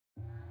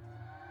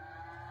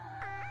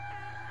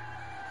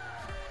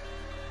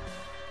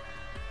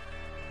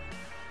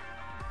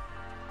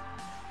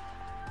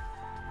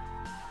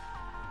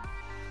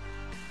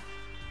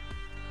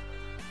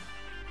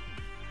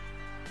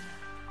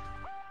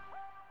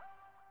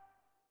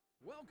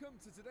Welcome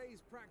to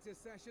today's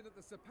practice session at the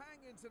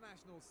Sepang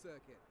International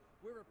Circuit.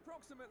 We're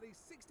approximately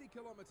 60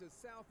 kilometers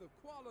south of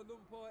Kuala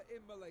Lumpur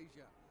in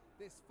Malaysia.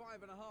 This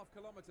 5.5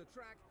 kilometer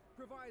track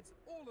provides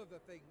all of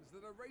the things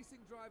that a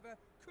racing driver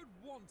could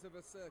want of a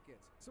circuit.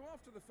 So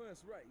after the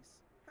first race,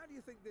 how do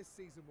you think this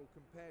season will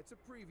compare to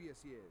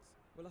previous years?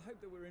 Well, I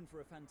hope that we're in for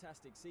a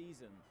fantastic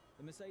season.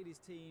 The Mercedes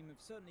team have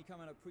certainly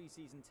come out of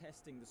pre-season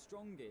testing the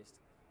strongest,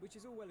 which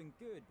is all well and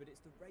good, but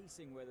it's the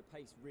racing where the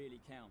pace really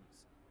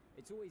counts.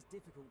 It's always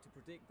difficult to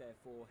predict,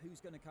 therefore, who's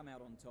going to come out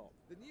on top.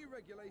 The new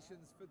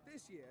regulations for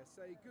this year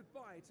say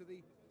goodbye to the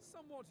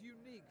somewhat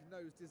unique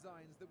nose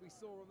designs that we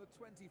saw on the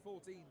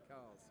 2014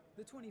 cars.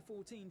 The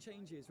 2014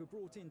 changes were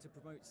brought in to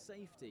promote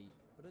safety,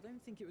 but I don't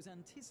think it was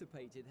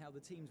anticipated how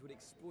the teams would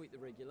exploit the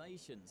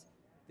regulations.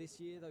 This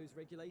year, those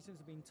regulations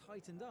have been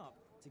tightened up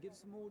to give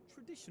us a more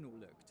traditional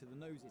look to the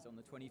noses on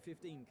the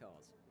 2015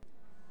 cars.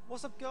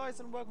 What's up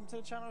guys, and welcome to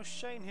the channel.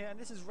 Shane here, and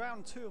this is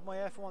round 2 of my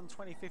F1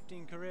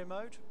 2015 career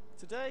mode.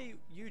 Today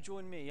you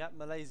join me at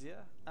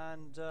Malaysia,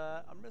 and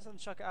I'm just going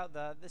to chuck it out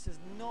there. This is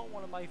not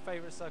one of my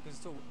favourite circuits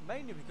at all,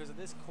 mainly because of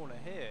this corner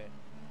here.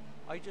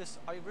 I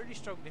really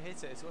struggle to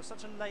hit it. It's got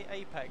such a late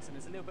apex and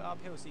it's a little bit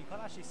uphill, so you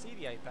can't actually see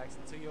the apex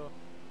until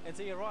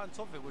you're right on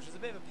top of it, which is a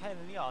bit of a pain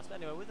in the arse. But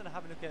anyway, we're going to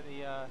have a look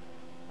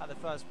at the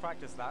first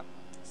practice lap,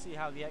 see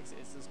how the exit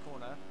is this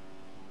corner.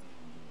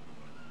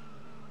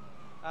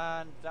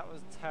 And that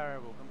was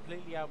terrible.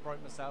 Completely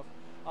outbroke myself.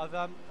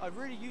 I've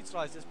really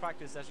utilised this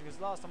practice session because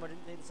last time I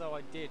didn't think so.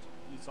 I did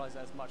utilise it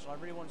as much, and I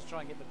really wanted to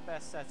try and get the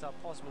best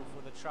setup possible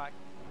for the track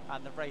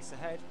and the race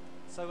ahead.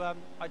 So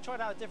I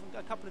tried out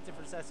a couple of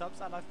different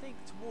setups, and I think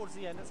towards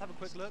the end, let's have a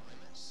quick look.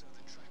 So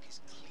the track is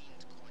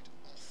cleaned quite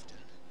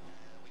often.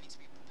 We need to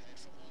be prepared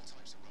for all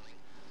types of running.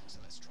 So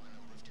let's try a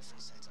number of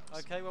different setups.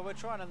 Okay, well we're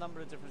trying a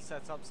number of different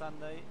setups, and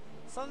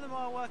some of them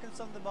are working,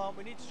 some of them aren't.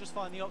 We need to just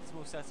find the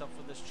optimal setup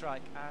for this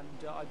track,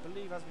 and I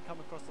believe as we come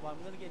across the line,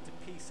 we're going to get into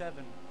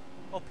P7,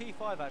 or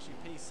P5 actually,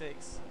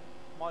 P6,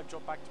 might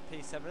drop back to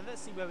P7, and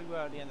let's see where we were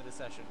at the end of the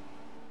session.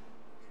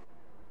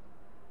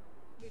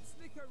 It's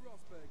Nico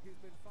Rosberg who's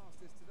been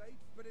fastest today,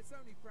 but it's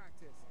only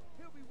practice.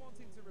 He'll be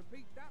wanting to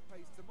repeat that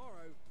pace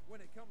tomorrow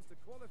when it comes to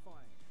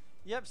qualifying.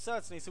 Yep,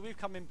 certainly. So we've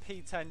come in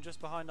P10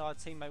 just behind our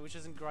teammate, which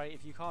isn't great.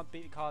 If you can't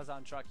beat the cars out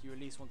on track, you at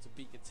least want to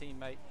beat your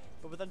teammate.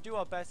 But we're going to do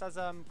our best. As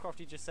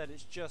Crofty just said,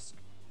 it's just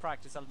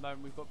practice at the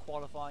moment. We've got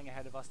qualifying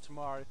ahead of us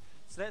tomorrow.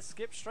 So let's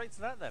skip straight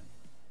to that then.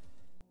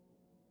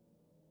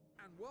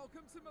 And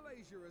welcome to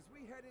Malaysia as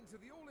we head into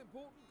the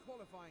all-important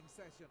qualifying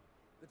session.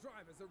 The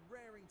drivers are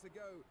raring to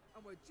go,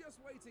 and we're just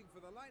waiting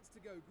for the lights to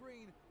go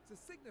green to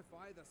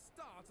signify the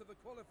start of the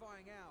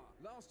qualifying hour.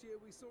 Last year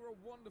we saw a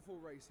wonderful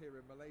race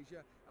here in Malaysia,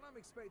 and I'm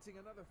expecting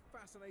another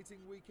fascinating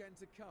weekend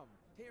to come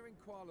here in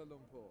Kuala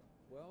Lumpur.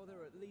 Well, there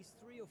are at least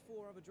 3 or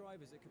 4 other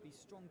drivers that could be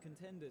strong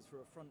contenders for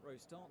a front row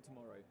start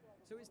tomorrow,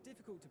 so it's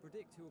difficult to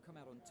predict who will come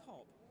out on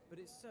top, but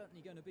it's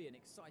certainly going to be an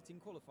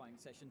exciting qualifying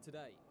session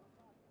today.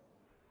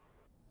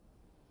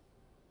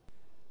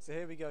 So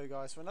here we go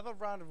guys, for another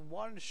round of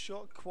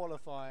one-shot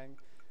qualifying,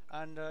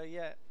 and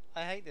yeah,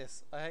 I hate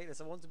this. I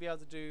want to be able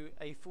to do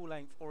a full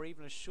length or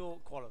even a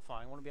short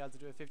qualifying. I want to be able to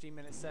do a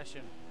 15-minute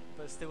session,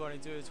 but still only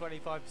do a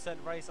 25%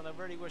 race, and I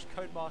really wish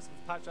Codemaster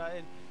could patch that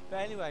in.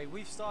 But anyway,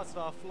 we've started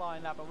our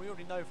flying lap, and we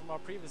already know from our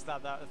previous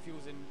lap that the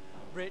fuel's in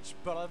rich,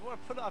 but I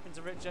want to put it up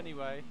into rich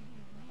anyway.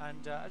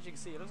 And as you can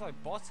see, it looks like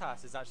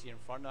Bottas is actually in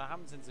front. No,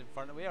 Hamilton's in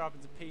front. We are up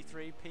into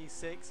P3,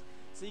 P6.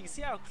 So you can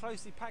see how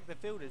closely packed the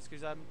field is,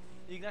 because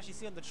you can actually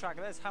see on the track,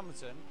 there's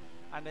Hamilton,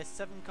 and there's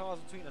 7 cars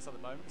between us at the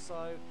moment.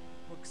 So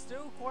we're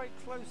still quite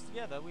close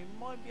together. We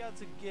might be able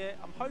to get,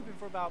 I'm hoping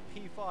for about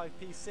P5,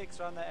 P6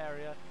 around that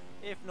area.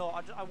 If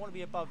not, I want to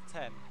be above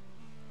 10.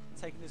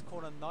 Taking this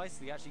corner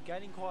nicely, actually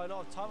gaining quite a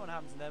lot of time on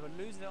Hamilton there, but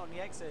losing it on the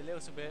exit a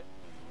little bit.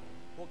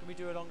 What can we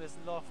do along this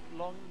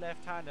long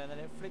left-hander, and then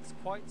it flicks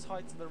quite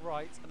tight to the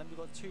right, and then we've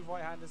got 2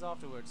 right-handers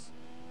afterwards.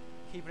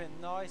 Keeping it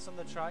nice on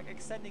the track,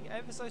 extending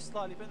ever so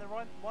slightly, putting the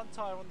one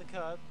tyre on the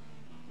curb.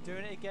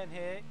 Doing it again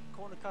here,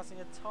 corner cutting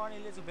a tiny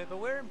little bit, but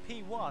we're in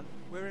P1.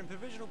 We're in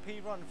provisional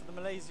P1 for the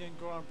Malaysian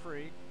Grand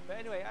Prix. But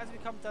anyway, as we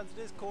come down to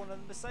this corner,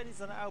 the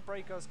Mercedes are going to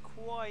outbrake us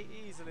quite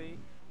easily.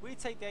 We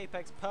take the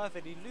apex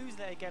perfectly,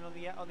 losing it again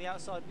on the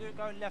outside,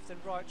 going left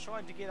and right,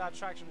 trying to get our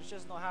traction. It's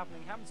just not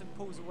happening. Hamilton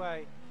pulls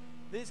away.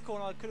 This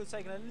corner I could have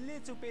taken a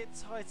little bit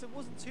tighter,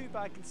 wasn't too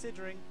bad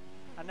considering.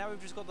 And now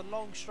we've just got the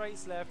long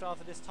straights left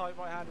after this tight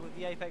right hander with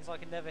the apex I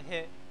can never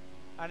hit.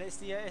 And it's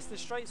the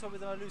straights where we're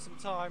going to lose some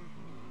time.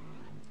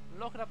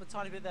 Locking up a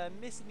tiny bit there,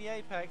 missing the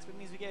apex, but it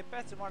means we get a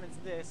better run into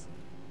this.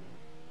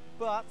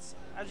 But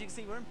as you can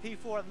see, we're in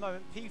P4 at the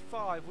moment,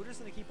 P5. We're just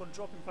going to keep on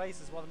dropping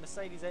places while the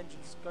Mercedes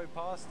engines go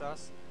past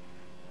us.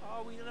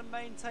 Are we going to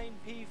maintain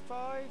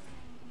P5?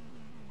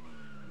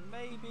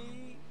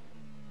 Maybe.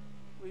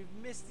 We've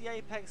missed the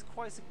apex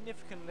quite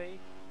significantly.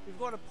 We've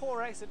got a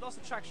poor exit, lost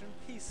of traction,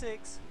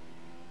 P6.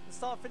 The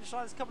start-finish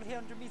line is a couple of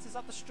 100 metres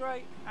up the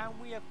straight, and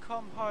we have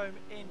come home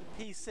in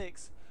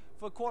P6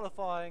 for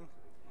qualifying,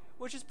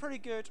 which is pretty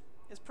good.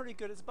 It's pretty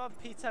good. It's above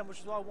P10,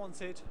 which is what I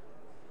wanted.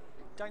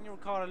 Daniel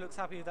Ricciardo looks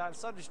happy with that, and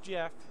so does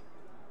Jeff.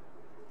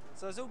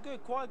 So it's all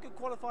good, quite a good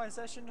qualifying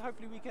session.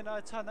 Hopefully we can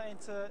turn that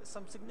into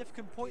some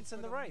significant points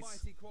in the race.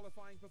 Mighty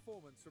qualifying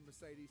performance from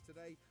Mercedes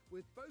today,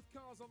 with both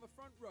cars on the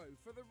front row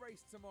for the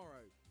race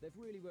tomorrow. They've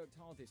really worked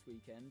hard this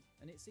weekend,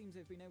 and it seems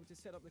they've been able to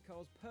set up the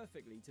cars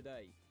perfectly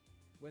today.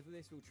 Whether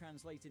this will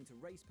translate into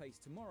race pace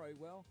tomorrow,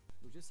 well,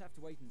 we'll just have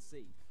to wait and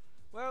see.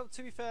 Well,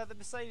 to be fair, the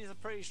Mercedes are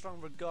pretty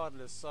strong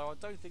regardless, so I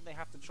don't think they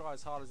have to try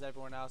as hard as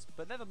everyone else,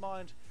 but never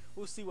mind,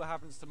 we'll see what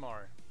happens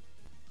tomorrow.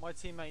 My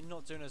teammate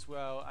not doing as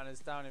well and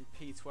is down in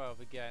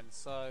P12 again,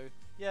 so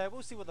yeah,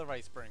 we'll see what the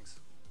race brings.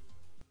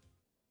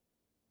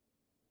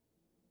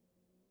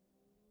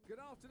 Good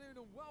afternoon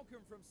and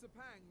welcome from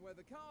Sepang, where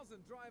the cars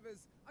and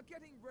drivers are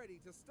getting ready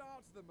to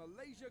start the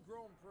Malaysia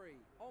Grand Prix.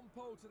 On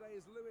pole today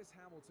is Lewis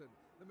Hamilton.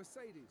 The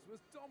Mercedes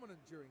was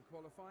dominant during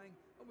qualifying,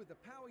 and with the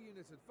power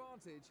unit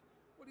advantage,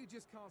 well, you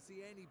just can't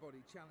see anybody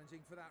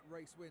challenging for that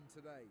race win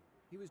today.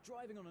 He was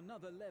driving on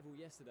another level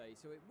yesterday,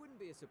 so it wouldn't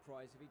be a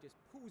surprise if he just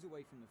pulls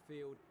away from the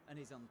field and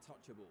is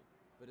untouchable.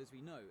 But as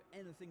we know,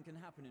 anything can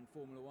happen in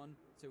Formula 1,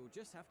 so we'll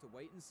just have to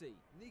wait and see.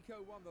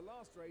 Nico won the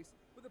last race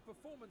with a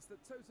performance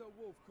that Toto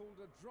Wolff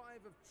called a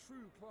drive of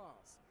true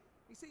class.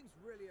 He seems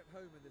really at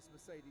home in this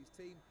Mercedes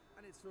team,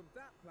 and it's from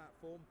that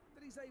platform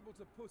that he's able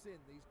to put in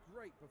these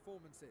great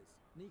performances.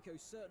 Nico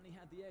certainly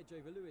had the edge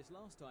over Lewis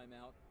last time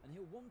out, and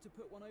he'll want to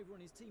put one over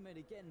on his teammate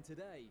again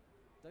today.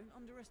 Don't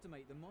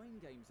underestimate the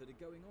mind games that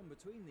are going on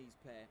between these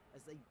pair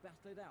as they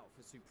battle it out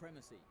for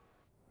supremacy.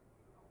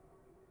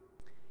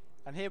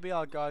 And here we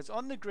are, guys,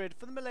 on the grid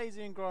for the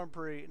Malaysian Grand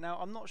Prix. Now,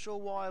 I'm not sure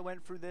why I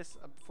went through this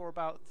for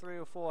about 3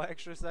 or 4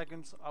 extra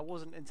seconds. I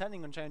wasn't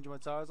intending on changing my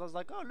tyres. I was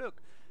like, oh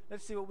look,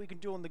 let's see what we can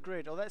do on the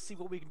grid, or let's see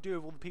what we can do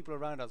with all the people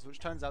around us, which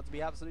turns out to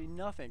be absolutely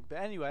nothing. But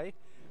anyway,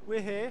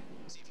 we're here.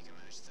 See if you can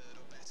manage third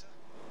or better.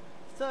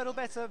 Third or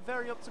better,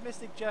 very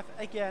optimistic Jeff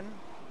again.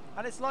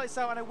 And it's lights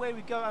out and away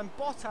we go, and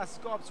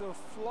Bottas got up to a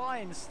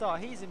flying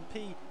start. He's in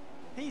P.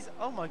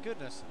 Oh my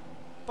goodness.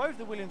 Both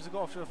the Williams have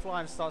got off to a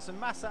flying start, so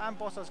Massa and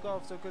Bottas got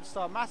off to a good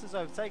start. Massa's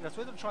overtaken us.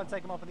 We're going to try and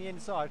take him up on the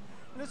inside.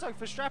 It looks like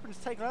Verstappen's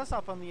taken us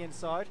up on the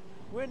inside.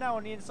 We're now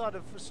on the inside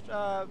of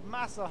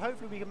Massa.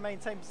 Hopefully we can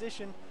maintain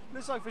position.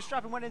 Looks like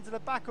Verstappen went into the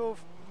back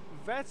of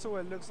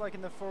Vettel, it looks like,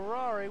 in the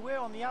Ferrari. We're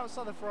on the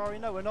outside of the Ferrari.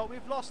 No, we're not.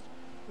 We've lost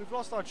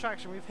our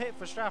traction. We've hit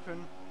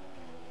Verstappen.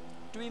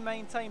 Do we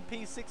maintain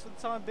P6 for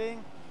the time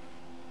being?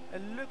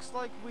 It looks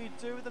like we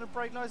do. We're going to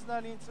brake nice and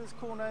early into this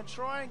corner and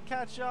try and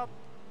catch up.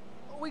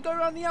 We go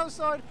around the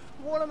outside.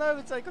 What an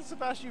overtake on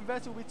Sebastian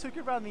Vettel. We took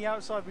it around the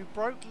outside. We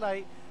broke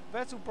late.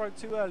 Vettel broke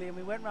too early and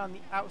we went around the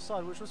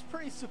outside, which was a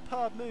pretty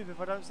superb move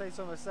if I don't say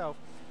so myself.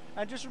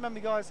 And just remember,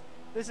 guys,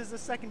 this is the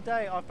second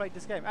day I've played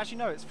this game. Actually,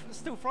 no, it's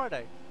still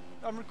Friday.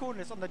 I'm recording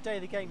this on the day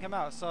the game came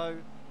out. So,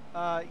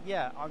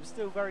 yeah, I'm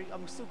still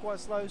quite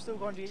slow. Still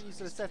going to get used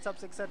to the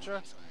setups,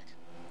 etc.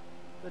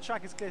 The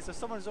track is clear, so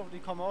someone's already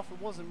come off.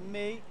 It wasn't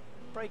me.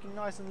 Braking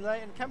nice and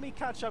late. And can we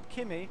catch up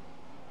Kimi?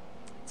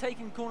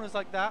 Taking corners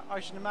like that, I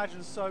should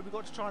imagine so. We've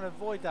got to try and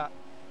avoid that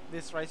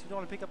this race. We don't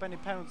want to pick up any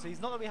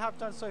penalties. Not that we have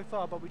done so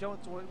far, but we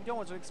don't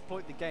want to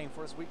exploit the game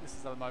for its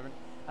weaknesses at the moment,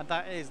 and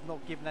that is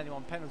not giving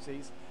anyone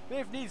penalties. But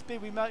if needs be,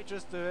 we might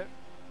just do it.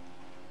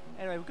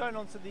 Anyway, we're going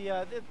on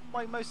to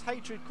my most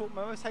hated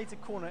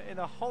corner in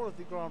the whole of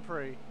the Grand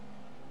Prix.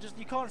 Just,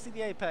 you can't see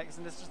the apex,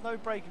 and there's just no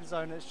braking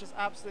zone. It's just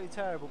absolutely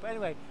terrible. But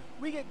anyway,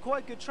 we get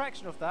quite good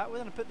traction off that. We're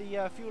going to put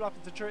the fuel up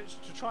into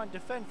to try and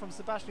defend from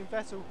Sebastian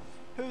Vettel,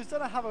 who's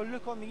going to have a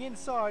look on the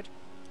inside.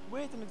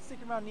 We're going to stick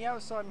around the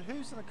outside, and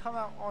who's going to come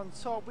out on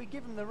top? We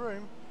give him the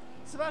room.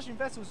 Sebastian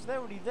Vettel's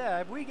already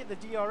there. We get the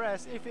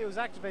DRS if it was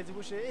activated,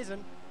 which it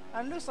isn't.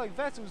 And it looks like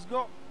Vettel's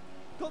got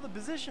the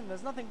position.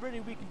 There's nothing really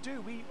we can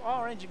do.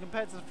 Our engine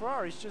compared to the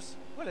Ferrari is just,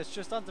 well, it's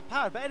just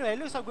underpowered. But anyway, it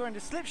looks like we're in the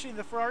slipstream of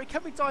the Ferrari.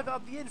 Can we dive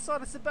up the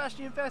inside of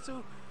Sebastian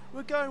Vettel?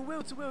 We're going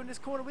wheel to wheel in this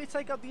corner. We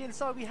take up the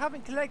inside. We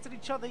haven't collected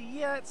each other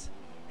yet.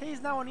 He's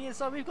now on the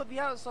inside. We've got the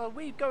outside.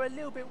 We go a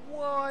little bit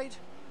wide.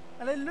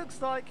 And it looks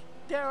like,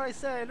 dare I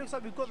say, it looks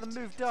like we've got the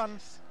move done.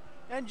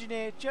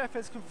 Engineer Jeff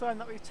has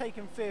confirmed that we've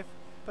taken 5th.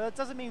 But that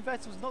doesn't mean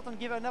Vettel's not going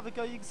to give it another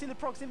go. You can see the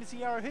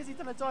proximity arrow. Is he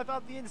going to dive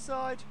up the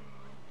inside?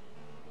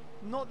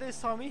 Not this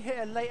time. We hit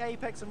a late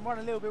apex and run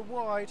a little bit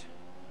wide.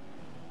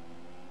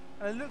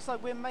 And it looks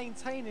like we're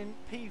maintaining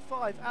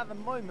P5 at the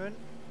moment.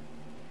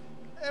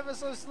 Ever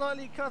so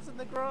slightly cutting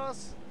the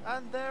grass.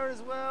 And there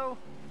as well.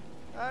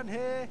 And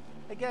here.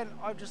 Again,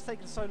 I've just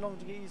taken so long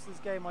to get used to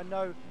this game. I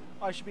know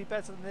I should be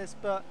better than this,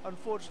 but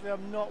unfortunately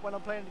I'm not when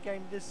I'm playing the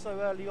game this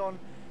so early on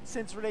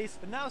since release.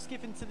 But now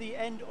skipping to the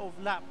end of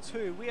lap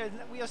 2. We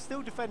are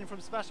still defending from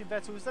Sebastian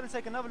Vettel. He's going to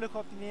take another look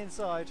up in the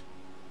inside.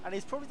 And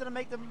he's probably going to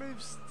make the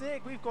move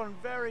stick. We've gone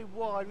very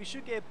wide. We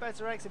should get a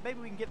better exit. Maybe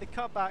we can get the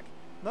cutback.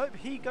 Nope,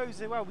 he goes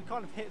well. We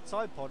kind of hit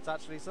side pods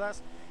actually, so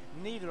that's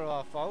neither of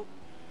our fault.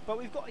 But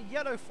we've got a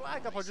yellow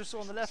flag up I just saw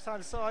on the left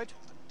hand side.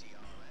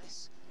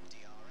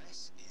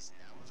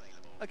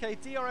 Okay,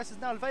 DRS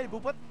is now available,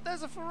 but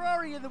there's a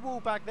Ferrari in the wall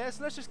back there,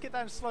 so let's just get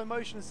that in slow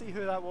motion and see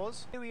who that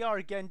was. Here we are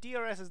again,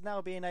 DRS is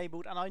now being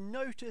enabled, and I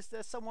noticed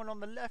there's someone on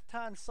the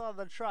left-hand side of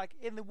the track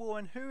in the wall,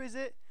 and who is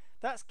it?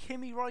 That's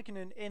Kimi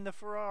Räikkönen in the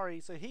Ferrari,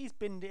 so he's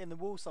binned it in the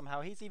wall somehow.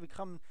 He's either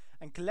come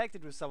and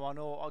collected with someone,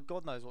 or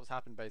God knows what's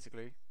happened,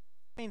 basically.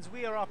 Means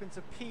we are up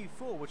into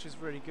P4, which is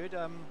really good.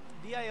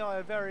 The AI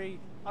are very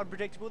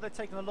unpredictable. They're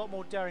taking a lot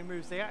more daring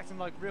moves. They're acting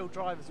like real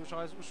drivers, which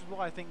is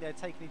why I think they're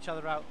taking each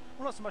other out.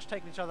 Well, not so much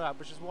taking each other out,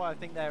 which is why I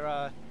think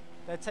they're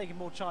taking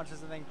more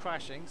chances and then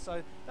crashing.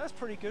 So that's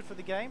pretty good for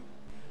the game.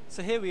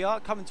 So here we are,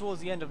 coming towards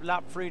the end of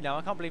lap 3 now.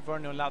 I can't believe we're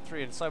only on lap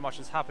 3 and so much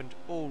has happened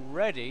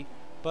already.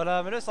 But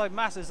it looks like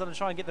Massa's going to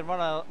try and get the run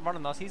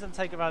on us. He's going to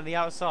take it around the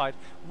outside.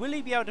 Will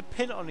he be able to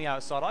pin it on the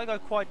outside? I go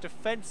quite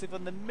defensive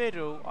on the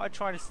middle. I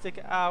try to stick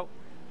it out.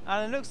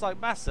 And it looks like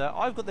Massa,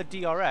 I've got the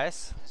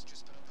DRS.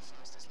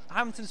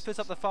 Hamilton's put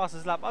up the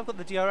fastest lap. I've got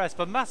the DRS,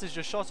 but Massa's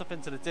just shot up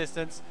into the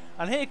distance.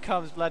 And here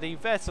comes bloody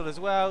Vettel as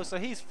well, so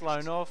he's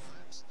flown off.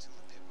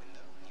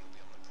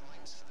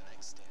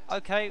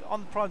 Okay,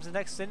 on the primes the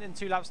next stint in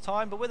 2 laps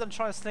time, but we're going to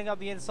try and sling up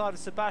the inside of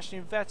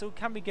Sebastian Vettel.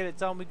 Can we get it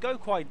done? We go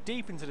quite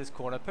deep into this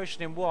corner,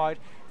 pushing him wide,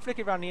 flick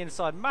it around the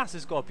inside.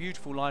 Massa's got a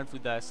beautiful line through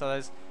there, so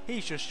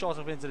he's just shot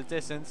up into the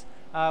distance.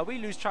 We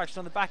lose traction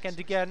on the back end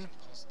again.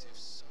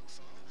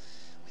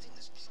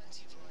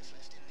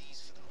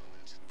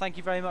 Thank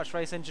you very much,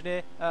 race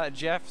engineer.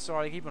 Jeff,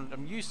 sorry,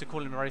 I'm used to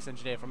calling him a race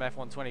engineer from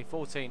F1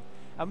 2014.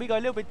 And we go a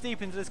little bit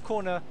deep into this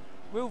corner.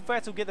 Will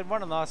Vettel get the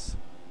run on us?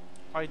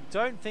 I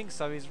don't think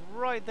so. He's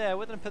right there.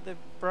 We're going to put the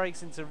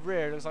brakes into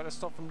rear. It looks like to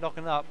stop from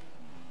locking up.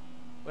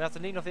 We have to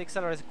lean off the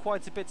accelerator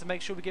quite a bit to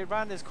make sure we get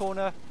around this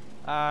corner.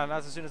 And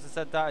as soon as I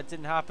said that, it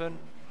didn't happen.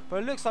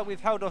 But it looks like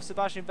we've held off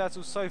Sebastian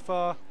Vettel so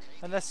far.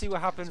 And let's see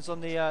what happens on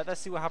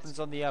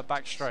the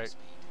back straight.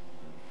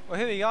 Well,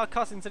 here we are,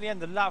 cutting to the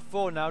end of lap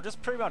 4 now.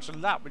 Just pretty much a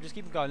lap. We just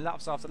keep going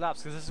laps after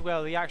laps because this is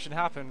where the action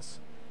happens.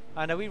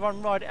 And we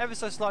run right ever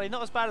so slightly,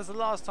 not as bad as the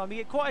last time. We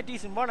get quite a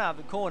decent run out of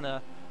the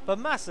corner. But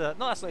Massa,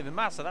 no, that's not even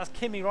Massa, that's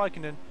Kimi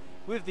Räikkönen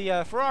with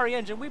the Ferrari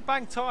engine. We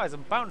bang tyres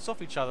and bounce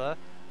off each other.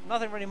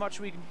 Nothing really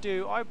much we can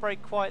do. I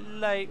brake quite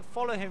late,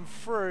 follow him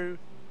through,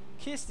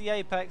 kiss the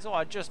apex. Oh,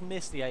 I just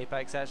missed the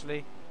apex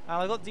actually. And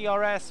I got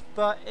DRS,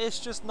 but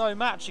it's just no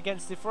match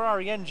against the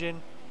Ferrari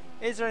engine.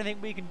 Is there anything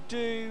we can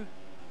do?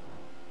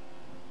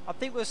 I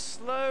think we're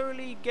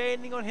slowly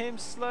gaining on him,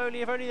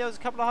 slowly. If only there was a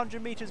couple of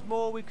 100 metres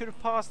more, we could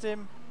have passed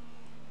him.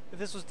 If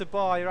this was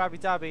Dubai or Abu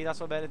Dhabi, that's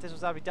what I meant. If this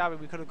was Abu Dhabi,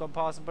 we could have gone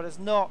past him, but it's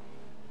not.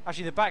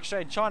 Actually, the back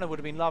straight in China would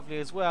have been lovely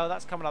as well.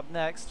 That's coming up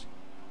next.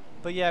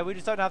 But yeah, we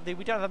just don't have the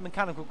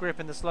mechanical grip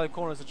in the slow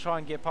corners to try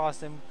and get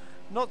past him.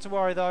 Not to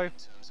worry though.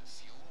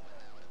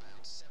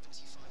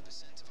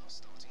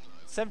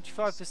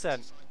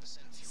 75%.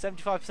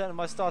 75% of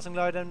my starting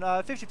load, and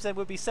 50%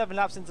 would be 7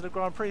 laps into the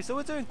Grand Prix, so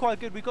we're doing quite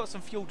good. We've got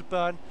some fuel to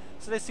burn,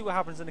 so let's see what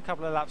happens in a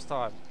couple of laps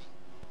time.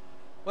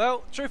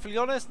 Well, truthfully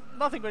honest,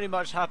 nothing really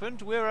much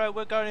happened. We're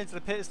going into the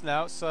pits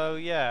now, so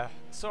yeah,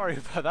 sorry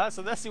about that.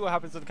 So let's see what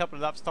happens in a couple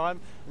of laps time,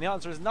 and the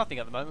answer is nothing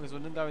at the moment because we're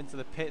going to go into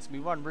the pits. We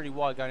run really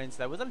wide going into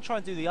there. We're going to try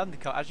and do the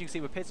undercut. As you can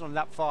see, we're pitting on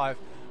lap 5.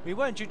 We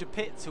weren't due to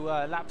pit to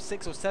lap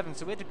 6 or 7,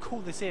 so we had to call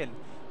this in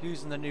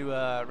using the new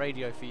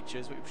radio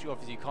features, which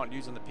obviously you can't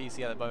use on the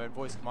PC at the moment,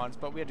 voice commands,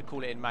 but we had to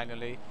call it in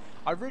manually.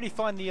 I really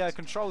find the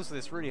controls for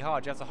this really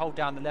hard. You have to hold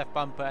down the left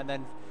bumper and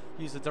then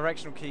use the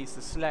directional keys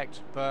to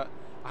select, but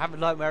I haven't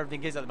learned where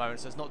everything is at the moment,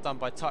 so it's not done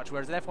by touch.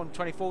 Whereas in F1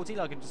 2014,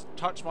 I can just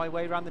touch my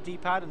way around the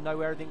D-pad and know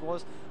where everything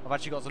was. I've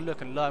actually got to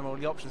look and learn where all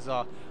the options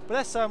are. But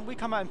let's we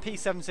come out in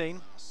P17,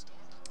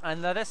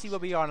 and let's see where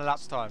we are in a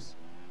lap's time.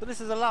 But this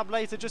is a lap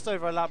later, just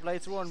over a lap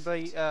later. We're on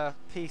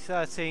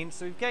P13,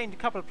 so we've gained a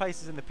couple of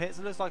places in the pits.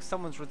 It looks like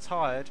someone's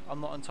retired.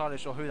 I'm not entirely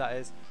sure who that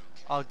is.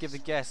 I'll give a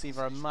guess,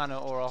 either a Manor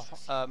or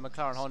a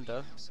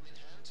MclarenHonda.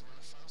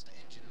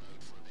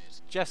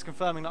 Jeff's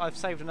confirming that I've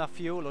saved enough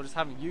fuel, or just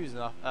haven't used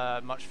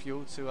enough much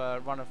fuel to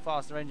run a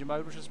faster engine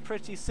mode, which is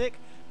pretty sick.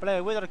 But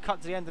anyway, we're going to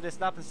cut to the end of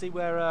this lap and see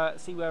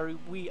where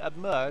we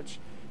emerge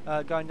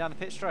going down the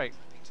pit straight.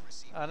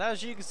 And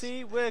as you can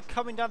see, we're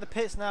coming down the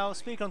pits now.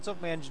 Speaking on top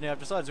of my engineer, I've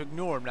decided to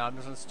ignore him now. I'm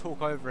just going to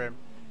talk over him.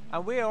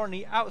 And we are on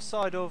the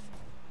outside of...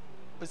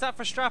 Was that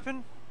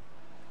Verstappen?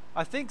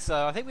 I think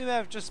so. I think we may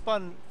have just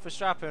spun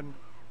Verstappen,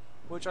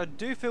 which I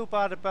do feel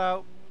bad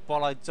about,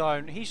 but I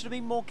don't. He should have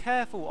been more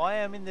careful. I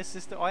am in this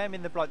system. I am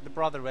in the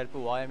brother Red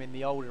Bull. I am in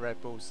the older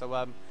Red Bull.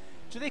 So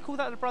do they call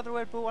that the brother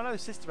Red Bull? I know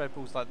sister Red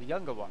Bull's like the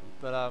younger one,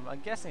 but I'm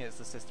guessing it's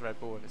the sister Red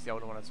Bull and it's the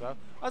older one as well.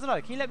 I don't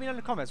know. Can you let me know in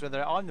the comments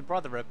whether I'm the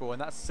brother Red Bull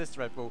and that's the sister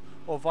Red Bull,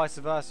 or vice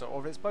versa,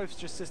 or if it's both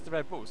just sister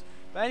Red Bulls?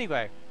 But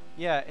anyway,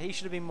 yeah, he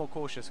should have been more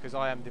cautious because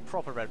I am the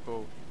proper Red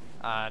Bull.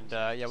 And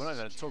yeah, we're not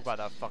going to talk about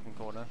that fucking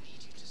corner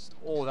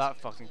or that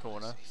fucking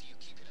corner.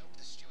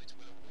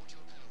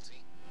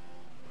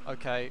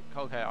 Okay,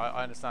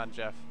 I understand,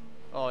 Jeff.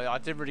 Oh, yeah, I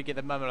didn't really get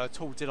the memo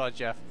at all, did I,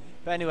 Jeff?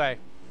 But anyway,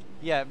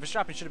 yeah,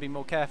 Verstappen should have been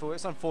more careful.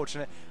 It's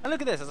unfortunate. And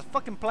look at this, there's a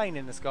fucking plane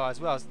in the sky as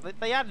well. So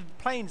they added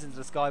planes into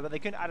the sky, but they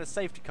couldn't add a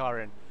safety car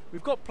in.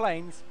 We've got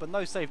planes, but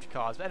no safety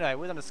cars. But anyway,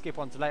 we're going to skip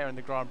on to later in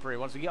the Grand Prix.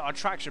 Once we get our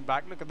traction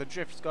back, look at the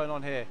drifts going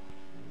on here.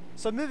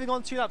 So moving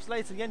on 2 laps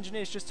later, the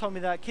engineers just told me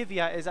that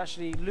Kvyat is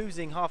actually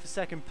losing half a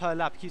second per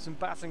lap. He keeps on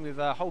battling with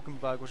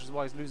Hulkenberg, which is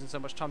why he's losing so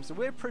much time. So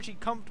we're pretty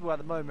comfortable at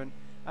the moment,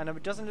 and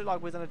it doesn't look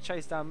like we're going to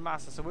chase down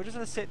Massa. So we're just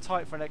going to sit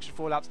tight for an extra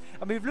 4 laps.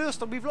 And we've lost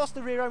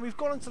the rear end. We've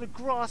gone onto the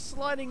grass,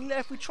 sliding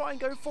left. We try and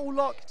go full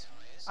lock,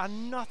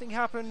 and nothing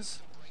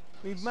happens.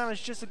 We've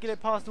managed just to get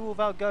it past the wall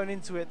without going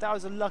into it. That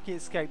was a lucky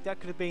escape.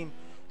 That could have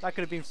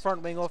been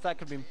front wing off. That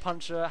could have been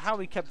puncher. How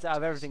we kept it out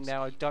of everything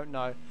now, I don't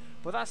know.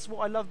 But that's what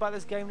I love about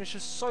this game. There's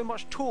just so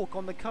much torque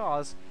on the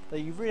cars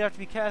that you really have to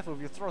be careful of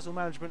your throttle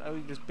management, or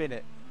you just bin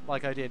it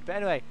like I did. But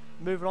anyway,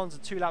 moving on to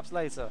 2 laps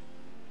later.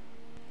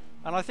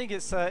 And I think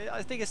it's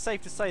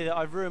safe to say that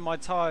I've ruined my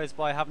tyres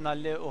by having that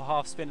little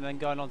half spin and then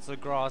going onto the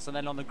grass and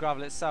then on the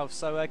gravel itself.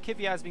 So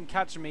Kvyat has been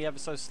catching me ever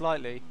so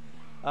slightly.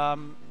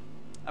 And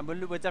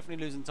we're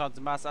definitely losing time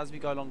to Massa as we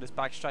go along this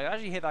back straight. I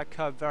actually hit that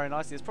curve very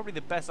nicely. It's probably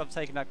the best I've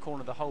taken that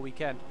corner the whole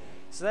weekend.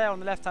 So there on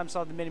the left hand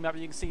side of the mini-map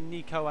you can see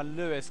Nico and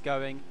Lewis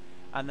going.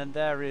 And then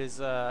there's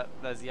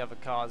the other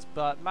cars,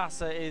 but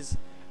Massa is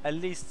at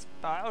least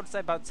I would say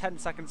about 10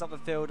 seconds up the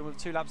field, and with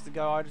 2 laps to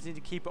go, I just need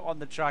to keep it on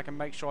the track and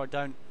make sure I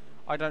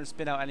don't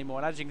spin out anymore.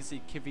 And as you can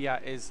see,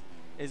 Kvyat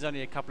is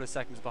only a couple of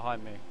seconds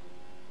behind me.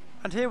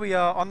 And here we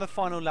are on the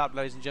final lap,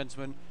 ladies and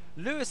gentlemen.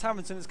 Lewis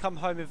Hamilton has come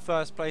home in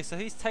 1st place, so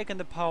he's taken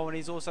the pole and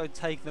he's also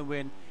taken the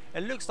win.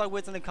 It looks like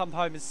we're going to come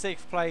home in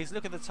 6th place.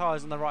 Look at the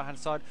tyres on the right hand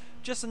side.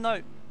 Just a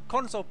note,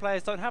 console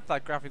players don't have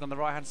that graphic on the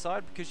right hand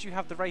side because you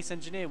have the race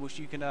engineer, which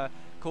you can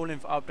call in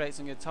for updates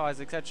on your tyres,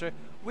 etc.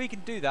 We can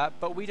do that,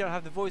 but we don't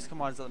have the voice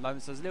commands at the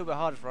moment, so it's a little bit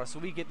harder for us. So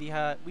we get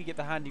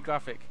the handy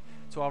graphic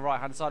to our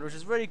right hand side, which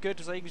is really good.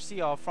 So you can see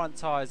our front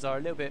tyres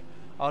are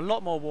a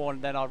lot more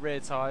worn than our rear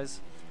tyres,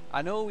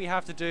 and all we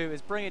have to do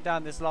is bring it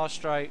down this last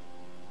straight,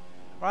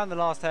 around the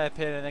last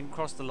hairpin, and then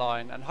cross the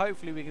line, and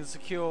hopefully we can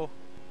secure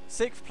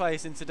 6th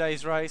place in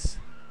today's race.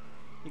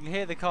 You can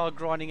hear the car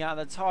grinding out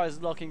and the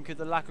tyres locking because of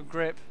the lack of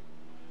grip.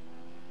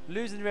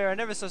 Losing the rear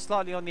end ever so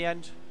slightly on the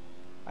end.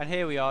 And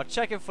here we are,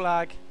 checkered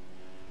flag.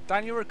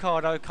 Daniel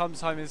Ricciardo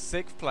comes home in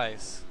 6th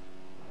place.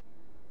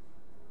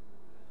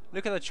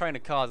 Look at the train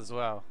of cars as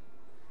well.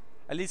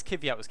 At least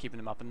Kvyat was keeping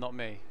them up and not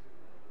me.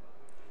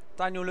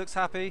 Daniel looks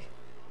happy.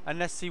 And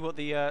let's see what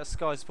the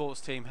Sky Sports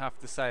team have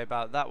to say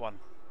about that one.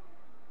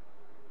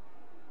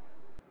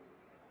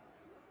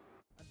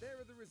 And there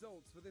are the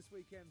results for this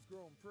weekend's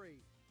Grand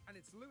Prix. And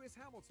it's Lewis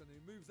Hamilton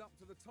who moves up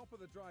to the top of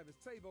the drivers'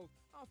 table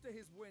after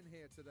his win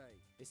here today.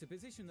 It's a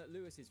position that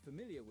Lewis is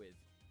familiar with,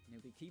 and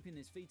he'll be keeping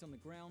his feet on the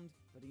ground,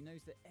 but he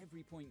knows that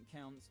every point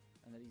counts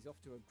and that he's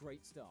off to a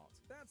great start.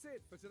 That's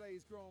it for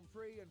today's Grand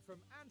Prix, and from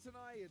Ant and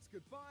I, it's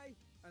goodbye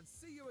and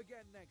see you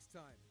again next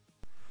time.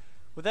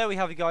 Well, there we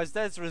have it, guys.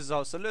 There's the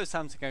results. So Lewis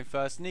Hamilton going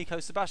first, Nico,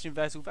 Sebastian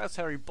Vettel,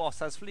 Valtteri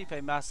Bottas,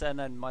 Felipe Massa, and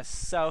then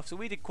myself. So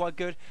we did quite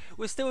good.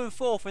 We're still in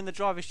 4th in the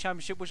Drivers'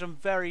 Championship, which I'm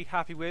very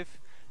happy with.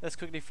 Let's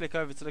quickly flick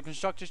over to the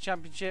Constructors'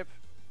 Championship.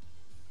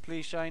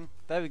 Please, Shane.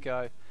 There we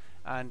go.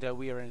 And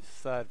we are in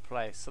 3rd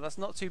place. So that's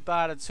not too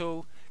bad at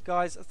all.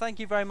 Guys, thank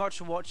you very much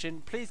for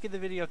watching. Please give the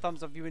video a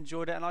thumbs up if you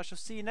enjoyed it. And I shall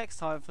see you next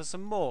time for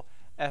some more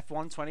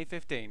F1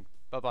 2015.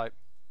 Bye-bye.